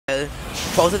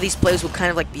both of these players would kind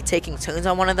of like be taking turns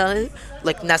on one another.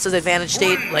 Like Ness's advantage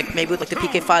state, like maybe with like the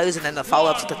PK fires and then the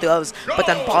follow-ups with the throws, but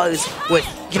then Bars with,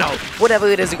 you know, whatever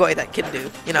it is Goy that can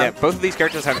do, you know? Yeah, both of these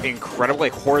characters have incredible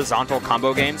like horizontal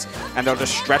combo games, and they'll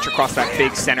just stretch across that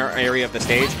big center area of the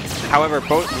stage. However,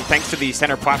 both thanks to the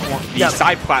center platform, the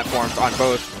side platforms on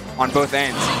both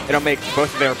ends, it'll make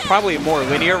both of their probably more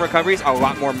linear recoveries a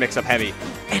lot more mix-up heavy.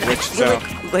 And I feel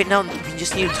like right now we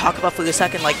just need to talk about for a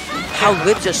second like how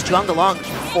Libs just strung along.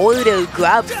 Forward air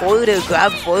grab, forward air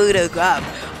grab, forward air grab.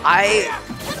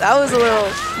 That was a little,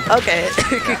 okay.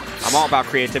 I'm all about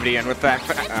creativity, and with that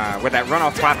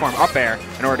runoff platform up air,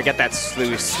 in order to get that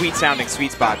sweet sounding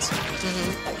sweet spots.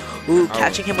 Ooh,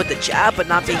 catching him with the jab, but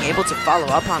not being able to follow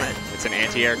up on it. It's an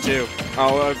anti-air too.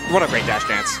 Oh, what a great dash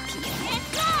dance.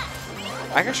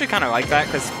 I actually kind of like that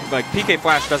because like PK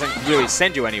Flash doesn't really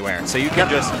send you anywhere, so you can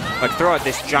just like throw out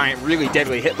this giant, really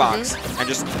deadly hitbox and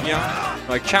just, you know,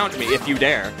 like challenge me if you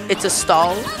dare. It's a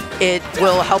stall. It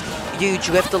will help you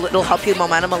drift a little, help you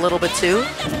momentum a little bit too.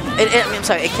 I'm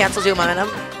sorry, it cancels your momentum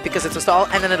because it's a stall,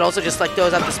 and then it also just like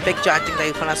throws out this big giant thing that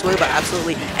you can't swing, but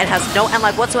absolutely, and has no end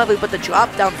lag whatsoever. But the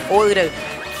drop down forward,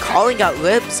 calling out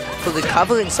Libs for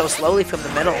recovering so slowly from the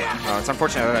middle. Oh, it's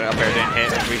unfortunate that up air didn't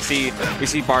hit. We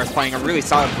see Bars playing a really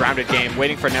solid grounded game,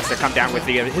 waiting for Ness to come down with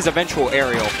his eventual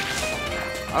aerial.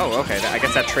 Oh, okay. I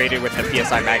guess that traded with the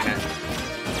PSI magnet.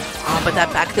 But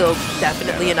that back throw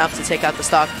definitely enough to take out the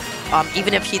stock.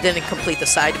 Even if he didn't complete the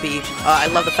side B, I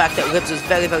love the fact that Libs was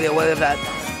very, very aware of that.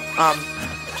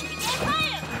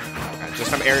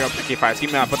 Just some aerial PK5s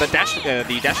keeping up, but the dash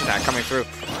attack coming through.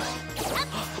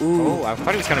 Ooh. Oh, I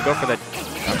thought he was gonna go for the.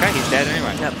 Okay, he's dead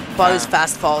anyway. Yeah, Bars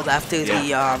fast falls after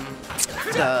the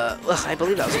I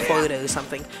believe that was a forward or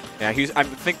something. Yeah, I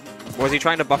think, was he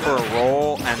trying to buffer a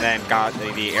roll and then got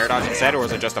the air dodge instead, or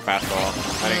was it just a fast fall?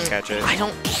 I didn't catch it.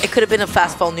 It could have been a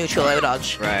fast fall neutral air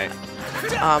dodge. Right.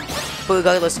 But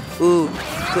regardless, ooh,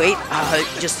 great.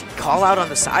 Just call out on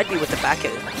the side B with the back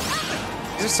air.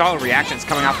 These are solid reactions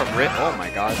coming out from Riz. Oh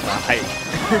my god.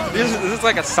 This is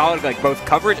like a solid, like, both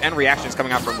coverage and reactions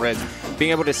coming out from Riz. Being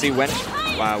able to see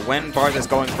when Bars is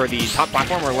going for the top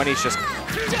platform or when he's just.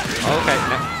 Okay.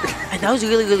 No. And that was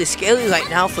really, really scary right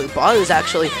now for Bars,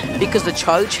 actually, because the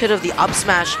charge hit of the up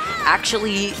smash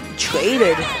actually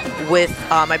traded with,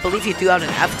 I believe he threw out an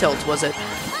F tilt, was it?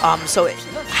 So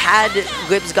had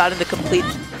Libs gotten the complete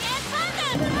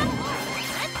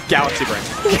Galaxy Brain.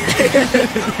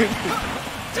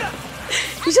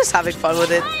 He's just having fun with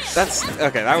it. That's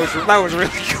okay. That was really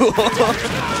cool.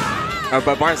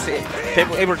 But Bars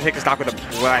able to take a stock with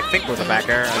what I think was a back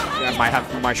air.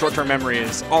 My short-term memory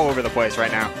is all over the place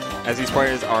right now, as these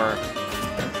players are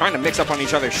trying to mix up on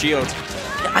each other's shields.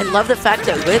 I love the fact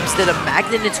that Libs did a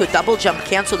magnet into a double jump,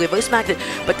 cancel, reverse magnet,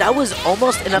 but that was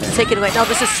almost enough to take it right now.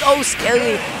 This is so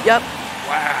scary. Yep.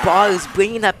 Wow. Bars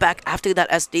bringing that back after that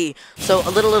SD. So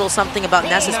a little something about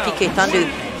Ness's PK Thunder.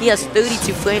 He has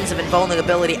 32 frames of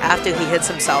invulnerability after he hits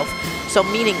himself. So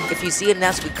meaning, if you see a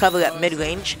Ness recover at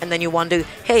mid-range, and then you wonder,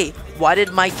 hey, why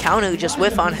did my counter just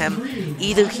whiff on him?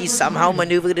 Either he somehow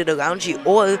maneuvered it around you,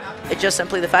 or it's just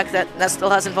simply the fact that Ness still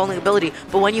has invulnerability.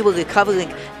 But when you were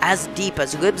recovering as deep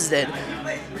as Libs did,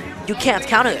 you can't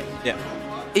counter it. Yeah.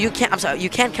 You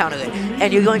can't counter it,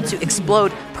 and you're going to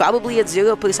explode probably at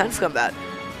 0% from that,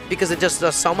 because it just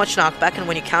does so much knockback, and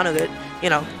when you counter it, you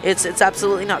know, it's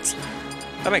absolutely nuts.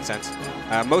 That makes sense.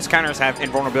 Most counters have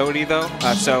invulnerability though,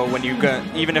 so when you go,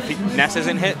 even if Ness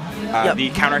isn't hit, the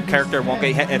counter character won't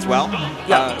get hit as well.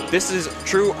 This is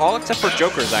true all except for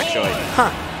Joker's actually.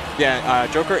 Huh. Yeah,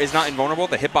 Joker is not invulnerable.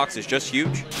 The hitbox is just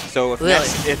huge. So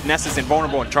if Ness is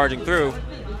invulnerable and charging through,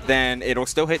 then it'll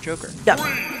still hit Joker. Yeah.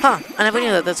 Huh. I never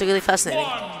knew that. That's really fascinating.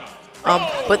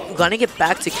 But running it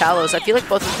back to Kalos, I feel like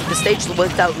both the stage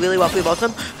worked out really well for both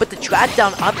of them, but the drag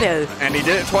down up air. And he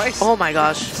did it twice. Oh my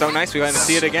gosh. So nice, we got to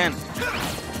see it again.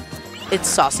 It's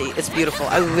saucy. It's beautiful.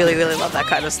 I really, really love that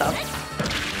kind of stuff.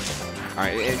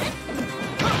 Alright.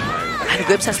 And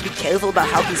Grips has to be careful about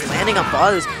how he's landing on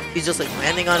Bars. He's just like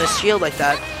landing on his shield like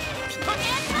that.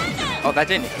 Oh, that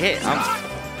didn't hit.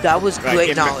 That was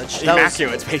great knowledge.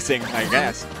 Immaculate spacing, I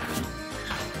guess.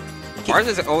 Bars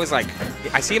is always like,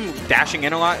 I see him dashing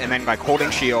in a lot and then like holding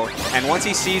shield, and once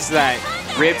he sees that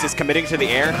Ribs is committing to the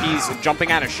air, he's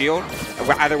jumping out of shield,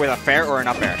 either with a fair or an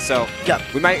up air. So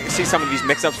we might see some of these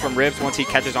mix-ups from Ribs once he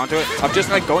catches onto it, of just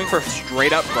like going for a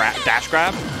straight up dash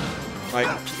grab.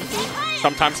 Like,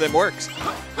 sometimes it works.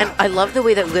 And I love the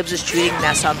way that Libs is treating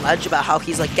Ness on ledge, about how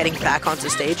he's like getting back onto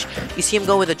stage. You see him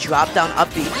go with a drop down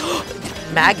up B.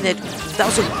 Magnet, that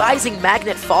was a rising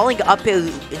magnet falling up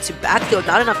into back throw,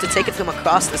 not enough to take it from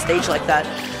across the stage like that.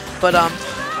 But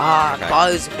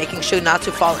Bars making sure not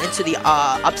to fall into the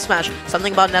up smash.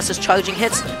 Something about Ness's charging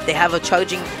hits. They have a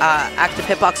charging active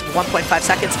hitbox of 1.5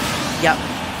 seconds. Yep.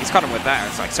 He's caught him with that.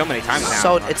 It's like so many times now.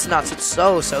 So it's nuts. It's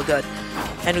so good.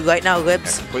 And right now,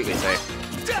 Libs. Completely safe.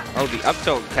 Oh, the up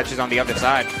tilt catches on the other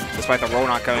side, despite the roll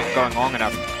not going long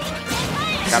enough.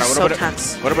 Got a little bit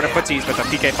of footsies, but the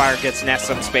PK Fire gets Ness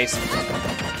some space.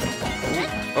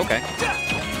 Ooh, okay.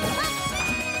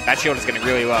 That shield is getting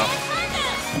really low.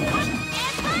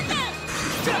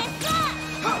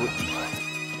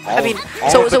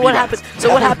 So what happened? So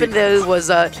what happened there was,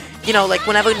 you know, like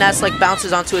whenever Ness like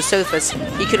bounces onto a surface,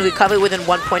 he can recover within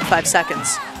 1.5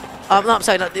 seconds. No, I'm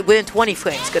sorry, within 20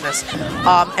 frames, goodness.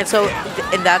 And so,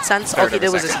 in that sense, all he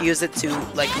did was just use it to,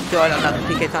 like, throw out another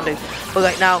PK Thunder. But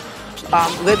right now,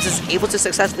 Libs is able to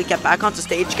successfully get back onto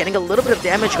stage, getting a little bit of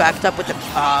damage racked up with the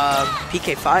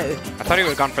PK Fire. I thought he would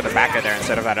have gone for the back air there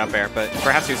instead of that up air, but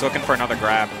perhaps he was looking for another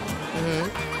grab.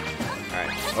 Alright.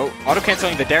 Oh,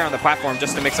 auto-canceling the dare on the platform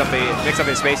just to mix up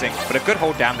his spacing, but a good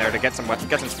hold down there to get some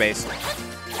space.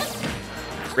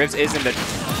 Ribs is in the...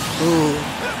 Ooh.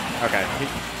 Okay,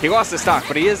 he lost the stock,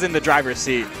 but he is in the driver's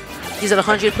seat. He's at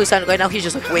 100% right now. He's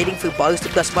just like waiting for Bars to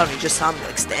press button. You just saw him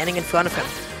like standing in front of him.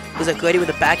 He's like ready with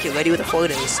a back heel, ready with a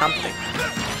forward or something.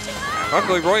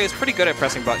 Luckily, Roy is pretty good at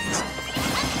pressing buttons.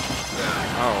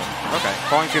 Oh, okay.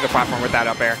 Falling through the platform with that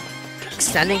up air.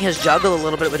 Extending his juggle a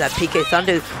little bit with that PK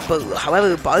Thunder, but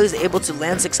however, Bars is able to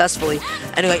land successfully.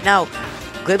 And right now,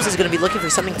 Glibs is going to be looking for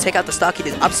something to take out the stock. He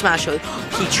did up smash.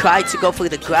 He tried to go for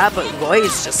the grab, but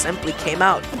Royce just simply came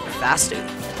out faster.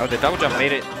 Oh, the double jump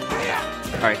made it.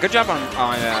 All right, good job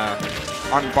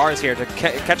on Bars here to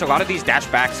catch a lot of these dash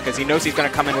backs because he knows he's going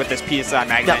to come in with this PSI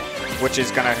magnet, which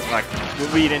is going to like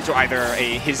lead into either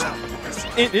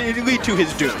lead to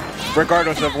his doom,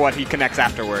 regardless of what he connects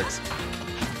afterwards.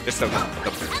 Just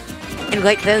And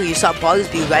right there, you saw Bars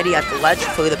be ready at the ledge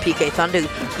for the PK Thunder.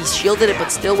 He shielded it, but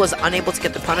still was unable to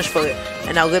get the punish for it.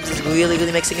 And now Libs is really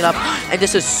mixing it up. And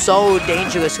this is so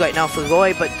dangerous right now for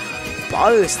Roy, but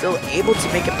Bars is still able to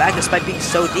make it back despite being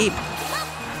so deep.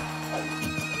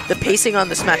 The pacing on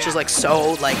this match is like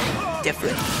so like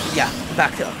different. Yeah,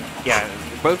 back up. Yeah,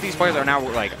 both these players are now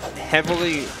like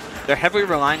heavily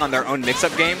relying on their own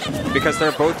mix-up game because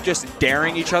they're both just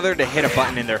daring each other to hit a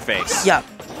button in their face. Yeah.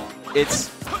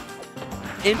 It's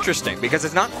interesting because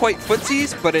it's not quite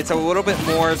footsies, but it's a little bit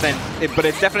more than but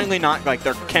it's definitely not like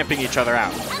they're camping each other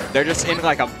out. They're just in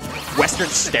like a Western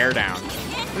stare down.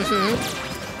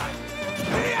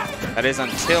 That is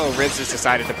until Ribs has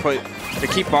decided to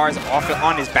keep Bars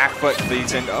on his back foot.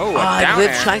 Leads into down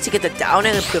Ribs air. Trying to get the down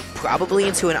air probably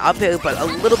into an up air, but a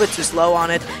little bit too slow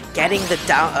on it. Getting the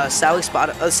down sour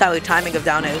timing of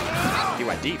down air. He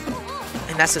went deep.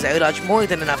 And that's his air dodge, more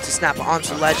than enough to snap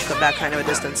onto the ledge from that kind of a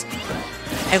distance.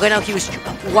 And right now he was,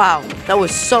 wow, that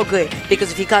was so good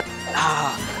because if he got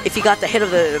the hit of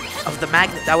the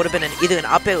magnet, that would have been either an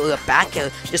up air or a back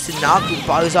air just to knock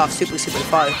Bars off super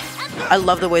far. I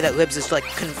love the way that Libs is like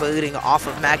converting off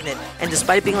of magnet, and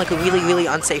despite it being like a really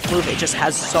unsafe move, it just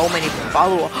has so many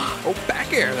follow-up. Oh,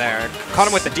 back air there. Caught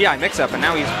him with the DI mix-up, and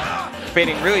now he's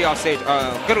fading really off stage.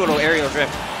 Good little aerial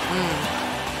drift.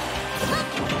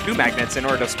 Two magnets in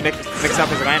order to mix up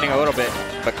his landing a little bit,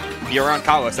 but you're on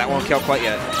Kalos, that won't kill quite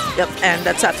yet. Yep, and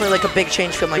that's definitely like a big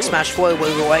change from like Smash 4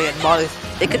 where Roy and Mar,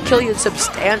 they could kill you in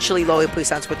substantially lower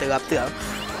percents with their up throw.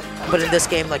 But in this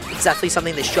game, like, it's definitely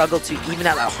something they struggle to, even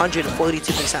at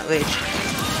 142%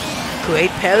 range.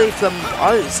 Great parry from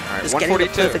Bars, right, just getting the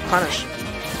perfect punish.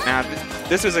 Now,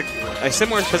 this is a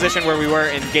similar position where we were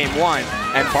in Game 1,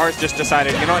 and Bars just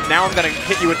decided, you know what, now I'm going to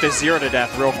hit you with this 0 to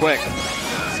death real quick.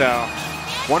 So,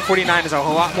 149 is a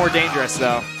whole lot more dangerous,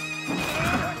 though.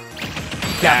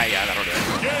 Yeah, that'll do it.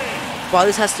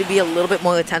 Bars has to be a little bit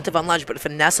more attentive on ledge, but if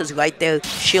Ness is right there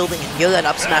shielding and you're at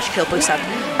up smash kill percent,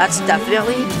 that's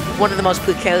definitely one of the most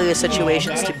precarious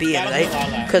situations to be in, right?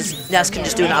 Because Ness can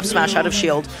just do an up smash out of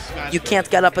shield. You can't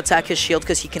get up attack his shield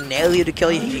because he can nail you to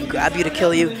kill you, he can grab you to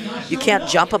kill you. You can't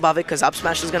jump above it because up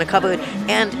smash is going to cover it.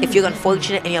 And if you're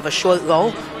unfortunate and you have a short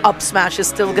roll, up smash is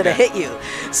still going to hit you.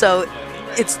 So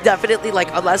it's definitely like,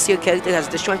 unless your character has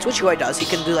disjoints, which Roy does, he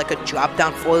can do like a drop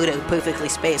down forward and perfectly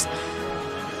spaced.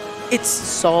 It's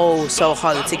so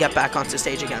hard to get back onto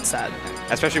stage against that.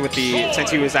 Especially with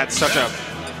since he was at such a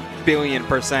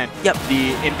billion%, yep.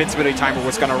 The invincibility timer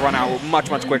was going to run out much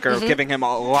quicker, giving him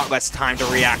a lot less time to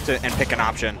react to and pick an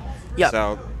option. Yep.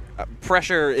 So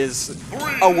pressure is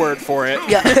a word for it.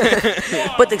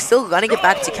 Yeah, but they're still running it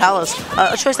back to Kalos.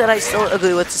 A choice that I still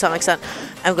agree with to some extent.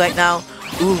 And right now,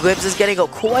 Ribs is getting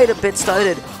quite a bit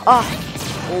started.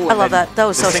 Oh, I love that. That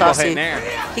was so saucy.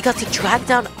 He got to drag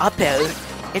down up air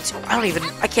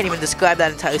I can't even describe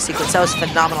that entire sequence. That was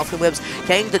phenomenal from Ribs.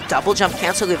 Getting the double jump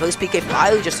cancel reverse PK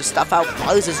Fire just to stuff out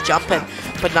Bars' jumping,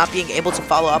 but not being able to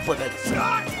follow up with it.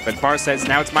 But Bars says,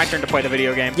 now it's my turn to play the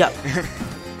video game. Yep.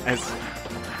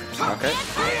 Okay.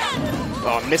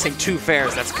 Oh, missing 2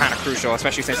 fairs, that's kind of crucial,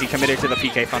 especially since he committed to the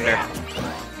PK Thunder.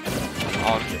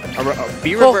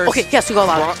 B-reverse. Okay, yes, to go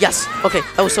out. Yes. Okay,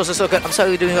 that was so good. I'm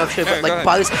sorry we're doing off shield, but like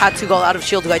Bars had to go out of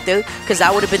shield right there, because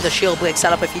that would have been the shield break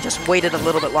setup if he just waited a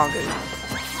little bit longer.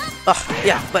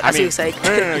 Yeah, but as you were saying.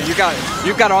 No, you've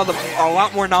got a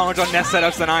lot more knowledge on Ness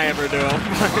setups than I ever do.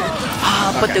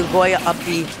 But the Roya up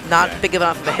B, not big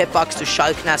enough of a hitbox to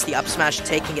Shark Ness the up smash,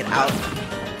 taking it out.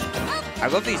 I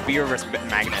love these B-reverse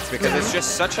magnets because it's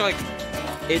just such a, like,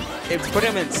 it's put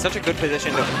him in such a good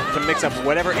position to mix up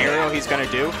whatever aerial he's going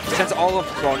to do, since all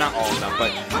of, well, not all of them,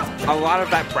 but a lot of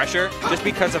that pressure, just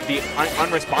because of the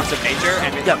unresponsive nature,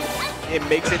 and it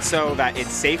makes it so that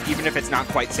it's safe even if it's not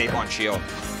quite safe on shield,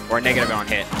 or negative on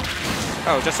hit.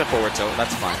 Oh, just a forward tilt,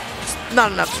 that's fine.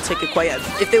 Not enough to take it quite yet.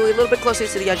 If they were a little bit closer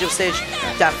to the edge of the stage,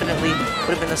 definitely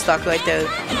would have been a stock right there.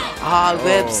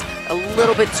 Ribs a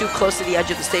little bit too close to the edge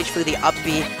of the stage for the up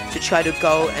B to try to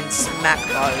go and smack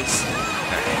Bars.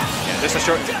 Yeah, just a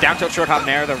short down tilt short hop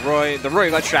nair, the Roy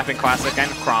ledge trapping classic, and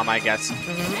Crom, I guess.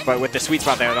 But with the sweet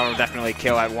spot there, that'll definitely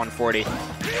kill at 140.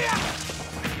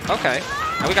 Okay,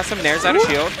 now we got some nairs out of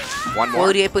shield. One more.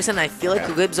 48%. I feel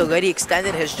like Ribs already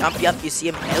extended his jump. Yep, you see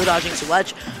him air dodging to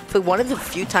ledge. For one of the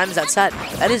few times that's set,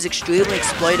 that is extremely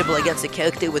exploitable against a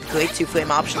character with great 2-frame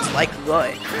options like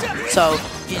Roy. So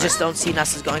you just don't see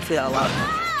Ness going for that a lot.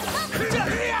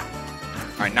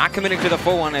 Alright, not committing to the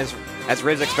full one as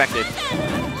Ribs expected.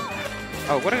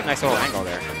 Oh, what a nice little angle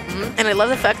there. And I love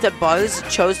the fact that Bars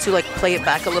chose to like play it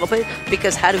back a little bit,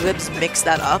 because had Ribs mixed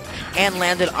that up and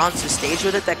landed onto stage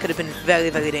with it, that could have been very,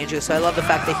 very dangerous. So I love the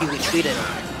fact that he retreated.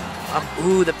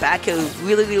 Ooh, the back air,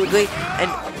 really, really great. And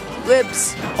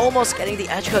Ribs almost getting the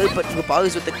edge guard, but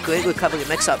Bars with the great recovery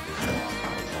mix-up.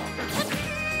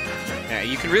 Yeah,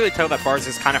 you can really tell that Bars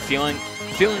is kind of feeling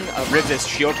Ribs'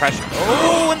 shield pressure.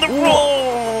 Oh, and the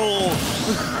roll!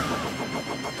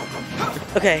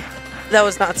 Okay. That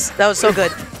was nuts. That was so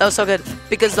good. That was so good.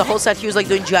 Because the whole set he was like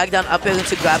doing drag down up air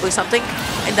into grab or something.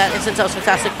 In that instance, that was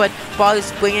fantastic. But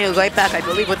Bars bringing it right back, I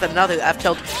believe, with another F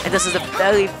tilt. And this is a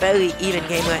very, very even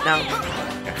game right now.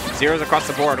 Yeah, zeros across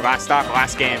the board. Last stock,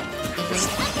 last game.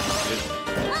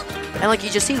 And like you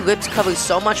just see Ribs cover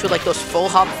so much with like those full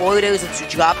hop forward airs and to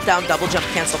drop down double jump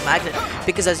cancel magnet.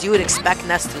 Because as you would expect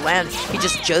Ness to land, he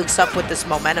just jerks up with this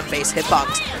momentum based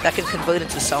hitbox that can convert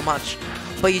into so much.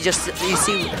 But you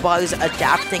see Bars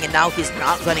adapting, and now he's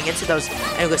not running into those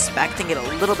and respecting it a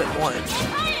little bit more.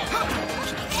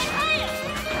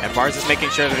 And Bars is making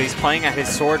sure that he's playing at his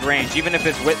sword range, even if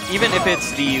it's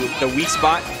the weak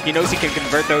spot. He knows he can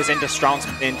convert those into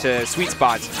sweet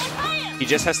spots. He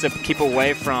just has to keep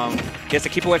away from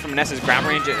Ness's grab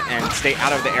range and stay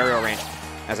out of the aerial range.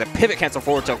 As a pivot cancel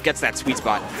forward tilt gets that sweet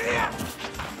spot.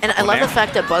 And I love the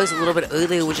fact that Bars a little bit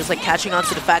earlier was just like catching on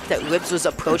to the fact that Ribs was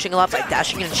approaching a lot by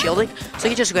dashing and shielding, so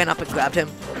he just ran up and grabbed him.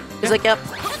 He's like, yep,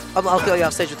 I'll kill you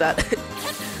off stage with that.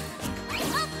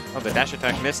 Oh, the dash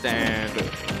attack missed, and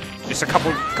just a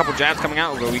couple jabs coming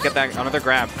out, but we get that another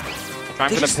grab.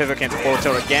 Trying for the pivot cancel forward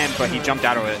tilt again, but he jumped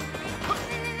out of it.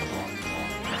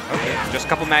 Okay, just a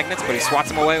couple magnets, but he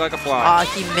swats him away like a fly.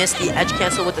 He missed the edge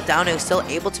cancel with the down air, still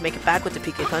able to make it back with the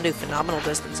PK Thunder. Phenomenal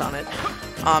distance on it.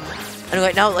 And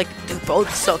right now, like, they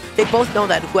both know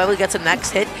that whoever gets the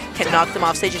next hit can knock them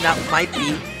off stage, and that might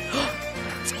be.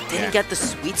 Didn't get the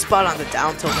sweet spot on the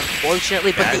down tilt,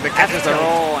 unfortunately, but the catches the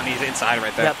roll, and he's inside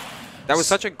right there. Yep. That was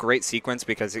such a great sequence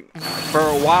because for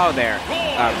a while there,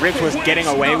 Ribs was getting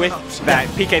away with that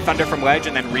PK Thunder from ledge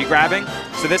and then re-grabbing.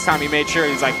 So this time he made sure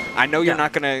he's like, I know you're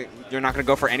not gonna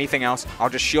go for anything else. I'll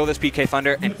just shield this PK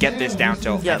Thunder and get this down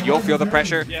tilt. Yep. You'll feel the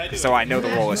pressure, so I know the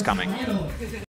roll is coming.